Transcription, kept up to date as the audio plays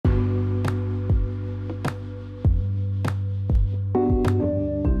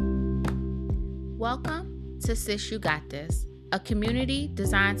Welcome to Sis You Got This, a community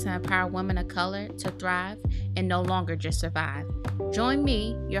designed to empower women of color to thrive and no longer just survive. Join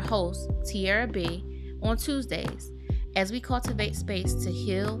me, your host, Tierra B, on Tuesdays as we cultivate space to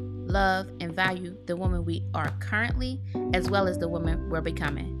heal, love, and value the woman we are currently, as well as the woman we're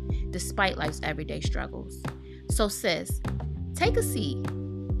becoming, despite life's everyday struggles. So sis, take a seat,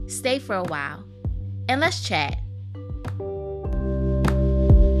 stay for a while, and let's chat.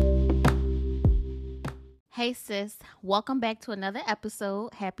 Hey sis, welcome back to another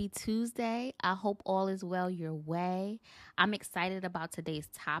episode. Happy Tuesday. I hope all is well your way. I'm excited about today's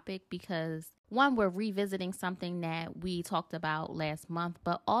topic because one, we're revisiting something that we talked about last month,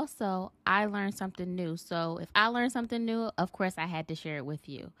 but also I learned something new. So if I learned something new, of course I had to share it with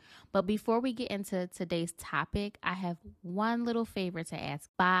you. But before we get into today's topic, I have one little favor to ask.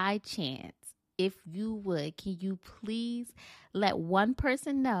 By chance, if you would, can you please let one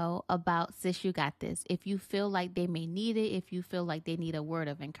person know about Sis You Got This? If you feel like they may need it, if you feel like they need a word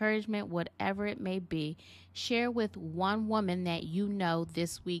of encouragement, whatever it may be, share with one woman that you know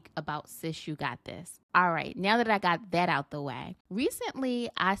this week about Sis You Got This. All right, now that I got that out the way, recently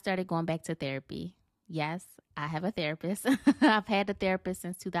I started going back to therapy. Yes, I have a therapist. I've had a therapist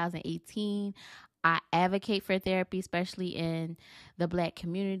since 2018. I advocate for therapy, especially in the Black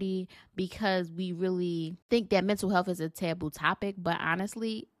community, because we really think that mental health is a taboo topic. But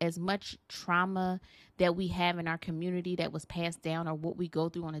honestly, as much trauma that we have in our community that was passed down, or what we go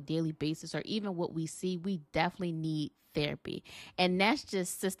through on a daily basis, or even what we see, we definitely need therapy. And that's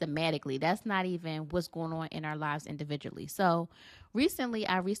just systematically. That's not even what's going on in our lives individually. So recently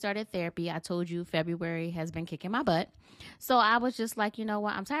I restarted therapy. I told you February has been kicking my butt. So I was just like, you know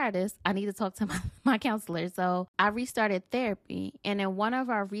what? I'm tired of this. I need to talk to my counselor. So I restarted therapy. And in one of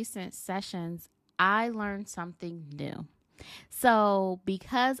our recent sessions, I learned something new. So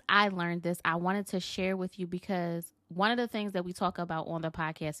because I learned this, I wanted to share with you, because one of the things that we talk about on the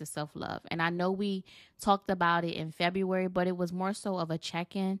podcast is self-love. And I know we talked about it in February, but it was more so of a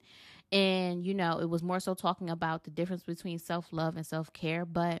check-in. And, you know, it was more so talking about the difference between self-love and self-care.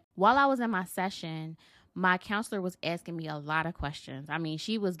 But while I was in my session, my counselor was asking me a lot of questions. I mean,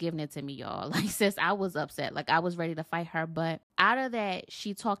 she was giving it to me, y'all. Like, sis, I was upset. Like, I was ready to fight her. But out of that,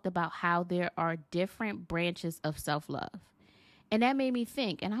 she talked about how there are different branches of self-love. And that made me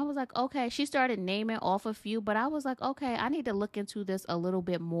think. And I was like, okay, she started naming off a few, but I was like, okay, I need to look into this a little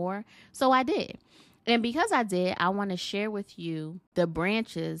bit more. So I did. And because I did, I want to share with you the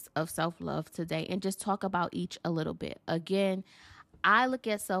branches of self-love today and just talk about each a little bit. Again, I look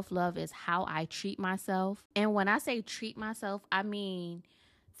at self-love as how I treat myself. And when I say treat myself, I mean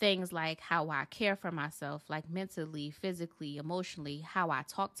things like how I care for myself, like mentally, physically, emotionally, how I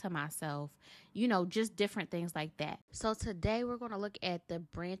talk to myself, you know, just different things like that. So today we're going to look at the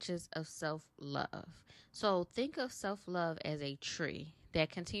branches of self-love. So think of self-love as a tree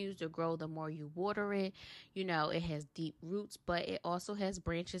that continues to grow the more you water it. You know, it has deep roots, but it also has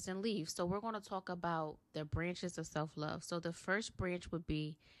branches and leaves. So we're going to talk about the branches of self-love. So the first branch would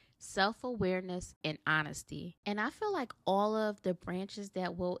be self-awareness and honesty. And I feel like all of the branches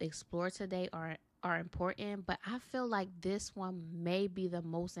that we'll explore today are important, but I feel like this one may be the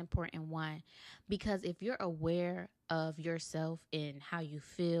most important one, because if you're aware of yourself and how you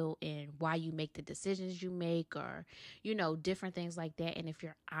feel and why you make the decisions you make, or, you know, different things like that, and if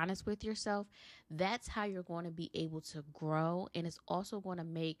you're honest with yourself, that's how you're going to be able to grow. And it's also going to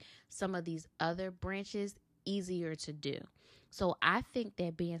make some of these other branches easier to do. So I think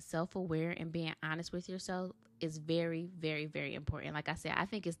that being self-aware and being honest with yourself is very, very, very important. Like I said, I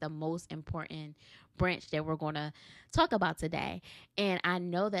think it's the most important branch that we're going to talk about today. And I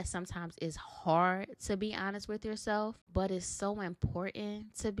know that sometimes it's hard to be honest with yourself, but it's so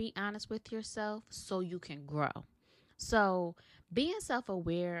important to be honest with yourself so you can grow. So being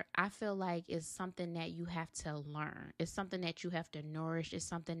self-aware, I feel like, is something that you have to learn. It's something that you have to nourish. It's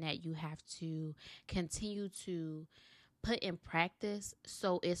something that you have to continue to put in practice,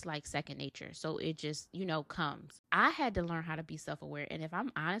 so it's like second nature. So it just, you know, comes. I had to learn how to be self-aware. And if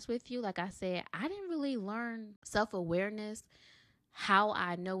I'm honest with you, like I said, I didn't really learn self-awareness how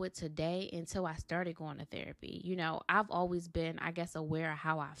I know it today until I started going to therapy. You know, I've always been, I guess, aware of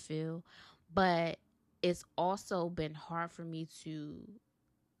how I feel, but it's also been hard for me to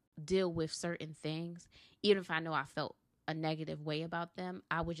deal with certain things. Even if I know I felt a negative way about them,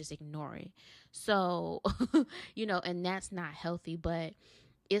 I would just ignore it. So, you know, and that's not healthy, but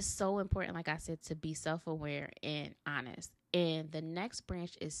it's so important, like I said, to be self-aware and honest. And the next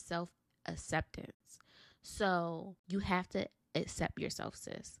branch is self-acceptance. So you have to accept yourself,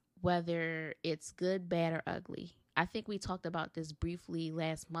 sis, whether it's good, bad, or ugly. I think we talked about this briefly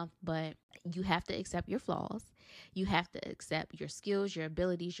last month, but you have to accept your flaws. You have to accept your skills, your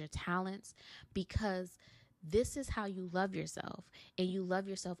abilities, your talents, because this is how you love yourself, and you love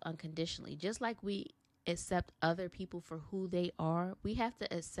yourself unconditionally. Just like we accept other people for who they are, we have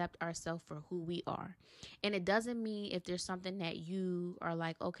to accept ourselves for who we are. And it doesn't mean if there's something that you are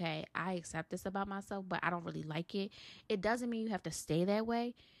like, okay, I accept this about myself, but I don't really like it. It doesn't mean you have to stay that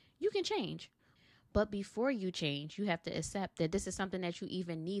way. You can change. But before you change, you have to accept that this is something that you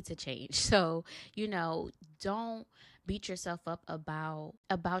even need to change. So, don't beat yourself up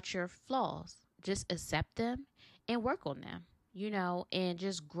about your flaws. Just accept them and work on them, and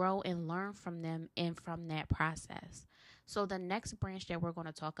just grow and learn from them and from that process. So the next branch that we're going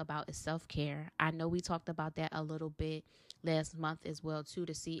to talk about is self-care. I know we talked about that a little bit last month as well too,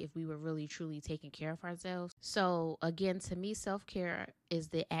 to see if we were really truly taking care of ourselves. So again, to me, self-care is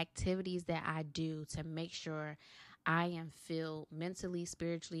the activities that I do to make sure I am filled mentally,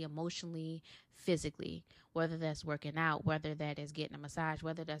 spiritually, emotionally, physically, whether that's working out, whether that is getting a massage,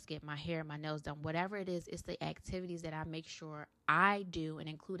 whether that's getting my hair, my nails done, whatever it is, it's the activities that I make sure I do and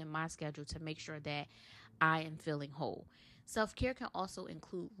include in my schedule to make sure that I am feeling whole. Self-care can also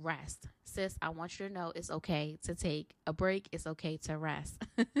include rest. Sis, I want you to know it's okay to take a break. It's okay to rest.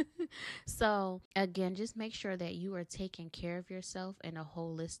 So again, just make sure that you are taking care of yourself in a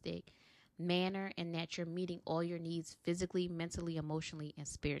holistic manner and that you're meeting all your needs physically, mentally, emotionally, and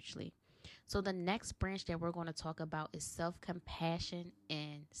spiritually. So the next branch that we're going to talk about is self-compassion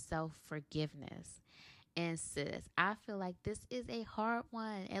and self-forgiveness. And sis, I feel like this is a hard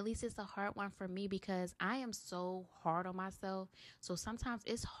one. At least it's a hard one for me because I am so hard on myself. So sometimes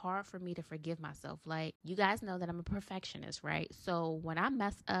it's hard for me to forgive myself. Like, you guys know that I'm a perfectionist, right? So when I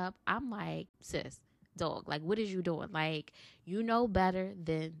mess up, I'm like, sis, dog, like, what is you doing? Like, you know better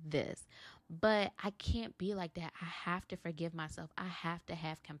than this. But I can't be like that. I have to forgive myself. I have to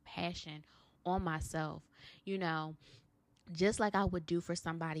have compassion on myself, just like I would do for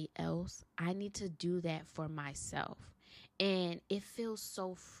somebody else. I need to do that for myself. And it feels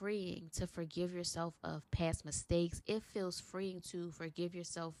so freeing to forgive yourself of past mistakes. It feels freeing to forgive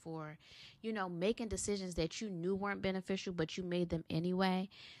yourself for, making decisions that you knew weren't beneficial, but you made them anyway.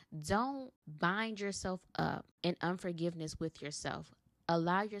 Don't bind yourself up in unforgiveness with yourself.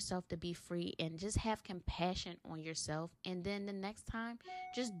 Allow yourself to be free and just have compassion on yourself. And then the next time,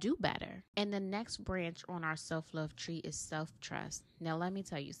 just do better. And the next branch on our self-love tree is self-trust. Now, let me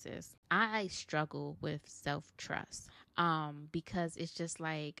tell you, sis, I struggle with self-trust because it's just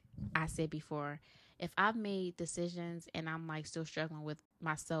like I said before, if I've made decisions and I'm like still struggling with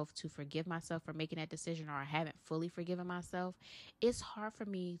myself to forgive myself for making that decision, or I haven't fully forgiven myself, it's hard for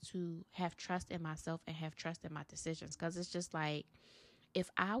me to have trust in myself and have trust in my decisions, because it's just like, if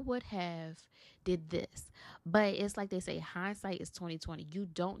I would have did this. But it's like they say, hindsight is 2020. You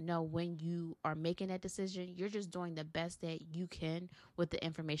don't know when you are making that decision. You're just doing the best that you can with the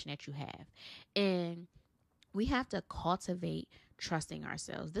information that you have. And we have to cultivate trusting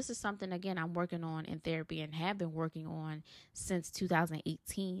ourselves. This is something, again, I'm working on in therapy and have been working on since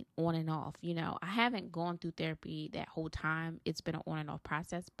 2018, on and off. I haven't gone through therapy that whole time. It's been an on and off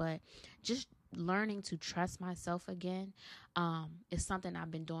process, but just learning to trust myself again is something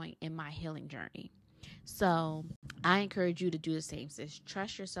I've been doing in my healing journey. So I encourage you to do the same, sis.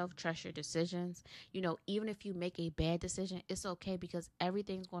 Trust yourself, trust your decisions. Even if you make a bad decision, it's okay, because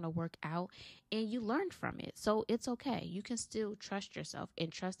everything's going to work out and you learned from it. So it's okay. You can still trust yourself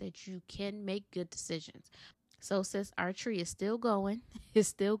and trust that you can make good decisions. So sis, our tree is still going, it's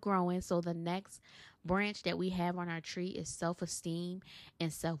still growing. So the next branch that we have on our tree is self-esteem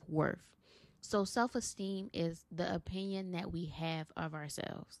and self-worth. So self-esteem is the opinion that we have of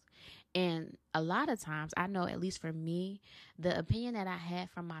ourselves. And a lot of times, I know, at least for me, the opinion that I had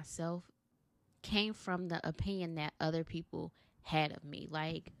for myself came from the opinion that other people had of me.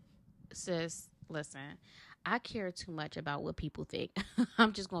 Like, sis, listen, I care too much about what people think.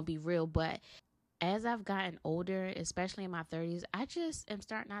 I'm just going to be real. But as I've gotten older, especially in my 30s, I just am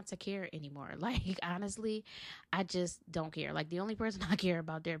starting not to care anymore. Like, honestly, I just don't care. Like, the only person I care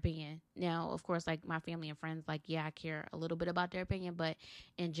about their opinion. Now, of course, like my family and friends, like, yeah, I care a little bit about their opinion. But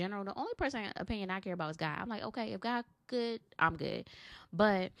in general, the only opinion I care about is God. I'm like, okay, if God good, I'm good.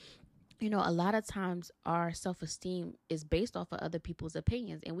 But a lot of times our self-esteem is based off of other people's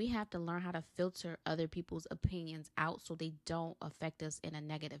opinions, and we have to learn how to filter other people's opinions out so they don't affect us in a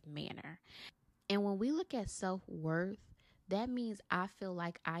negative manner. And when we look at self-worth, that means I feel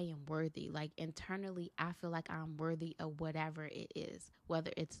like I am worthy. Like, internally, I feel like I'm worthy of whatever it is,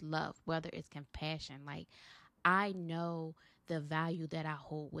 whether it's love, whether it's compassion. Like, I know the value that I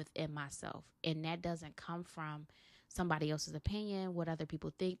hold within myself. And that doesn't come from somebody else's opinion, what other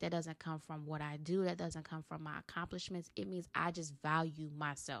people think. That doesn't come from what I do. That doesn't come from my accomplishments. It means I just value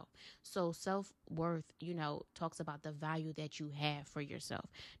myself. So self-worth, talks about the value that you have for yourself,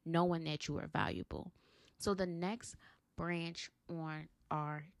 knowing that you are valuable. So the next branch on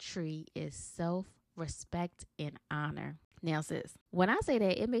our tree is self-respect and honor. Now, sis, when I say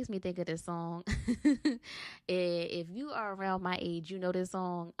that, it makes me think of this song. If you are around my age, you know this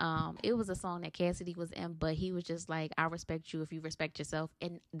song. It was a song that Cassidy was in, but he was just like, "I respect you if you respect yourself,"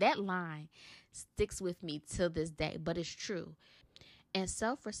 and that line sticks with me to this day. But it's true. And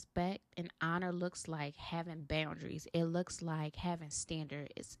self-respect and honor looks like having boundaries. It looks like having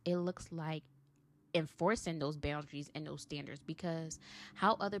standards. It looks like enforcing those boundaries and those standards, because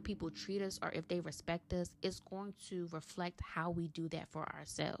how other people treat us or if they respect us is going to reflect how we do that for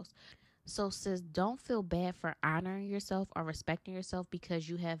ourselves. So sis, don't feel bad for honoring yourself or respecting yourself because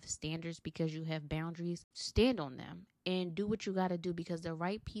you have standards, because you have boundaries. Stand on them and do what you got to do, because the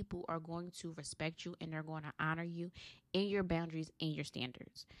right people are going to respect you and they're going to honor you in your boundaries and your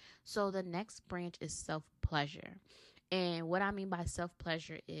standards. So the next branch is self-pleasure. And what I mean by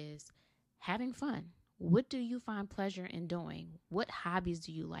self-pleasure is having fun. What do you find pleasure in doing? What hobbies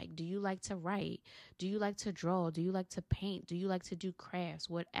do you like? Do you like to write? Do you like to draw? Do you like to paint? Do you like to do crafts?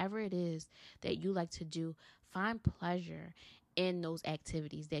 Whatever it is that you like to do, find pleasure in those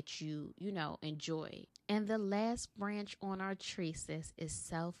activities that you enjoy. And the last branch on our tree, sis, is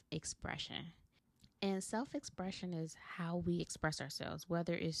self-expression. And self-expression is how we express ourselves,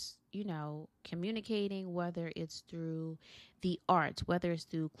 whether it's, communicating, whether it's through the arts, whether it's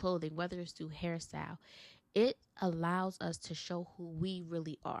through clothing, whether it's through hairstyle. It allows us to show who we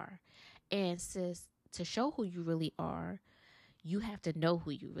really are. And sis, to show who you really are, you have to know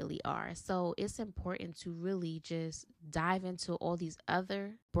who you really are. So it's important to really just dive into all these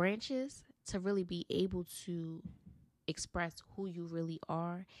other branches to really be able to express who you really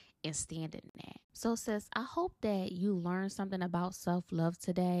are and stand in that. So sis, I hope that you learned something about self-love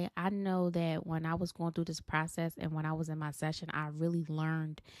today. I know that when I was going through this process and when I was in my session, I really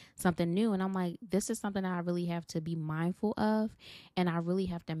learned something new. And I'm like, this is something that I really have to be mindful of. And I really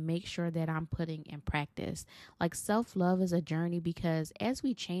have to make sure that I'm putting in practice. Like, self-love is a journey, because as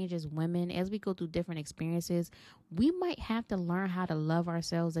we change as women, as we go through different experiences, we might have to learn how to love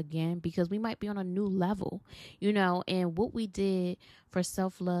ourselves again, because we might be on a new level, and what we did for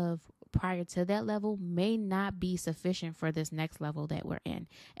self-love prior to that level may not be sufficient for this next level that we're in.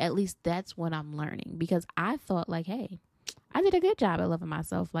 At least that's what I'm learning, because I thought like, hey, I did a good job at loving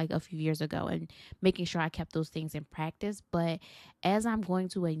myself like a few years ago and making sure I kept those things in practice. But as I'm going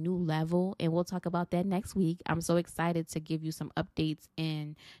to a new level, and we'll talk about that next week, I'm so excited to give you some updates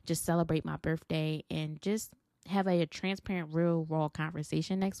and just celebrate my birthday and just have a transparent, real, raw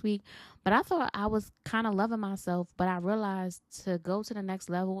conversation next week. But I thought I was kind of loving myself, but I realized to go to the next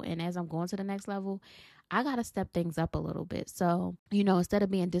level, and as I'm going to the next level, I got to step things up a little bit. So, instead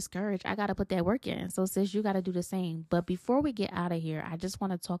of being discouraged, I got to put that work in. So sis, you got to do the same. But before we get out of here, I just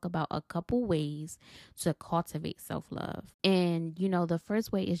want to talk about a couple ways to cultivate self-love. And, the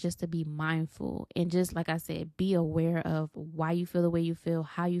first way is just to be mindful and just, like I said, be aware of why you feel the way you feel,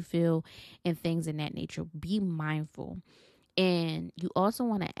 how you feel, and things in that nature. Be mindful. And you also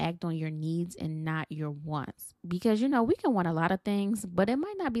want to act on your needs and not your wants, because, we can want a lot of things, but it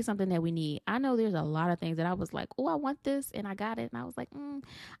might not be something that we need. I know there's a lot of things that I was like, oh, I want this, and I got it. And I was like,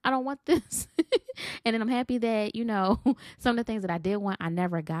 I don't want this. And then I'm happy that, some of the things that I did want, I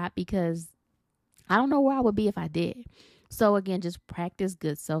never got, because I don't know where I would be if I did. So again, just practice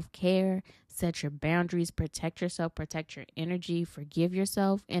good self-care, set your boundaries, protect yourself, protect your energy, forgive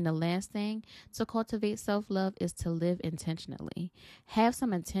yourself. And the last thing to cultivate self-love is to live intentionally. Have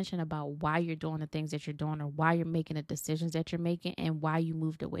some intention about why you're doing the things that you're doing, or why you're making the decisions that you're making, and why you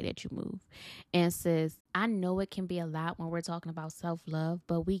move the way that you move. And sis, I know it can be a lot when we're talking about self-love,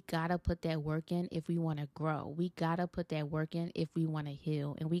 but we gotta put that work in if we want to grow. We gotta put that work in if we want to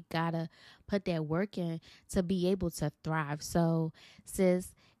heal, and we gotta put that work in to be able to thrive. So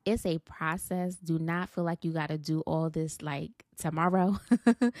sis, it's a process. Do not feel like you got to do all this like tomorrow.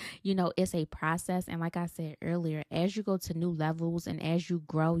 It's a process. And like I said earlier, as you go to new levels and as you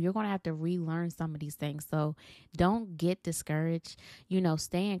grow, you're going to have to relearn some of these things. So don't get discouraged,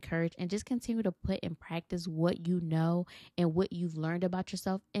 stay encouraged, and just continue to put in practice what you know and what you've learned about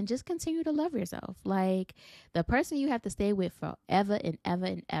yourself, and just continue to love yourself. Like, the person you have to stay with forever and ever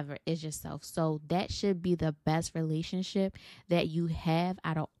and ever is yourself. So that should be the best relationship that you have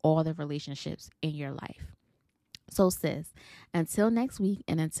out of all the relationships in your life. So, sis, until next week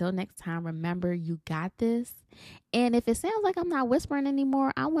and until next time, remember you got this. And if it sounds like I'm not whispering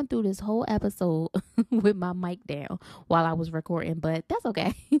anymore, I went through this whole episode with my mic down while I was recording, but that's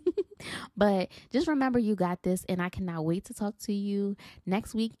okay. But just remember you got this, and I cannot wait to talk to you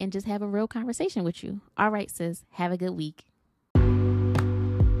next week and just have a real conversation with you. All right, sis, have a good week.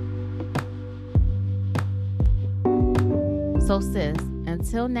 So, sis,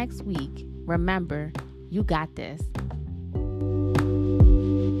 until next week, remember, you got this.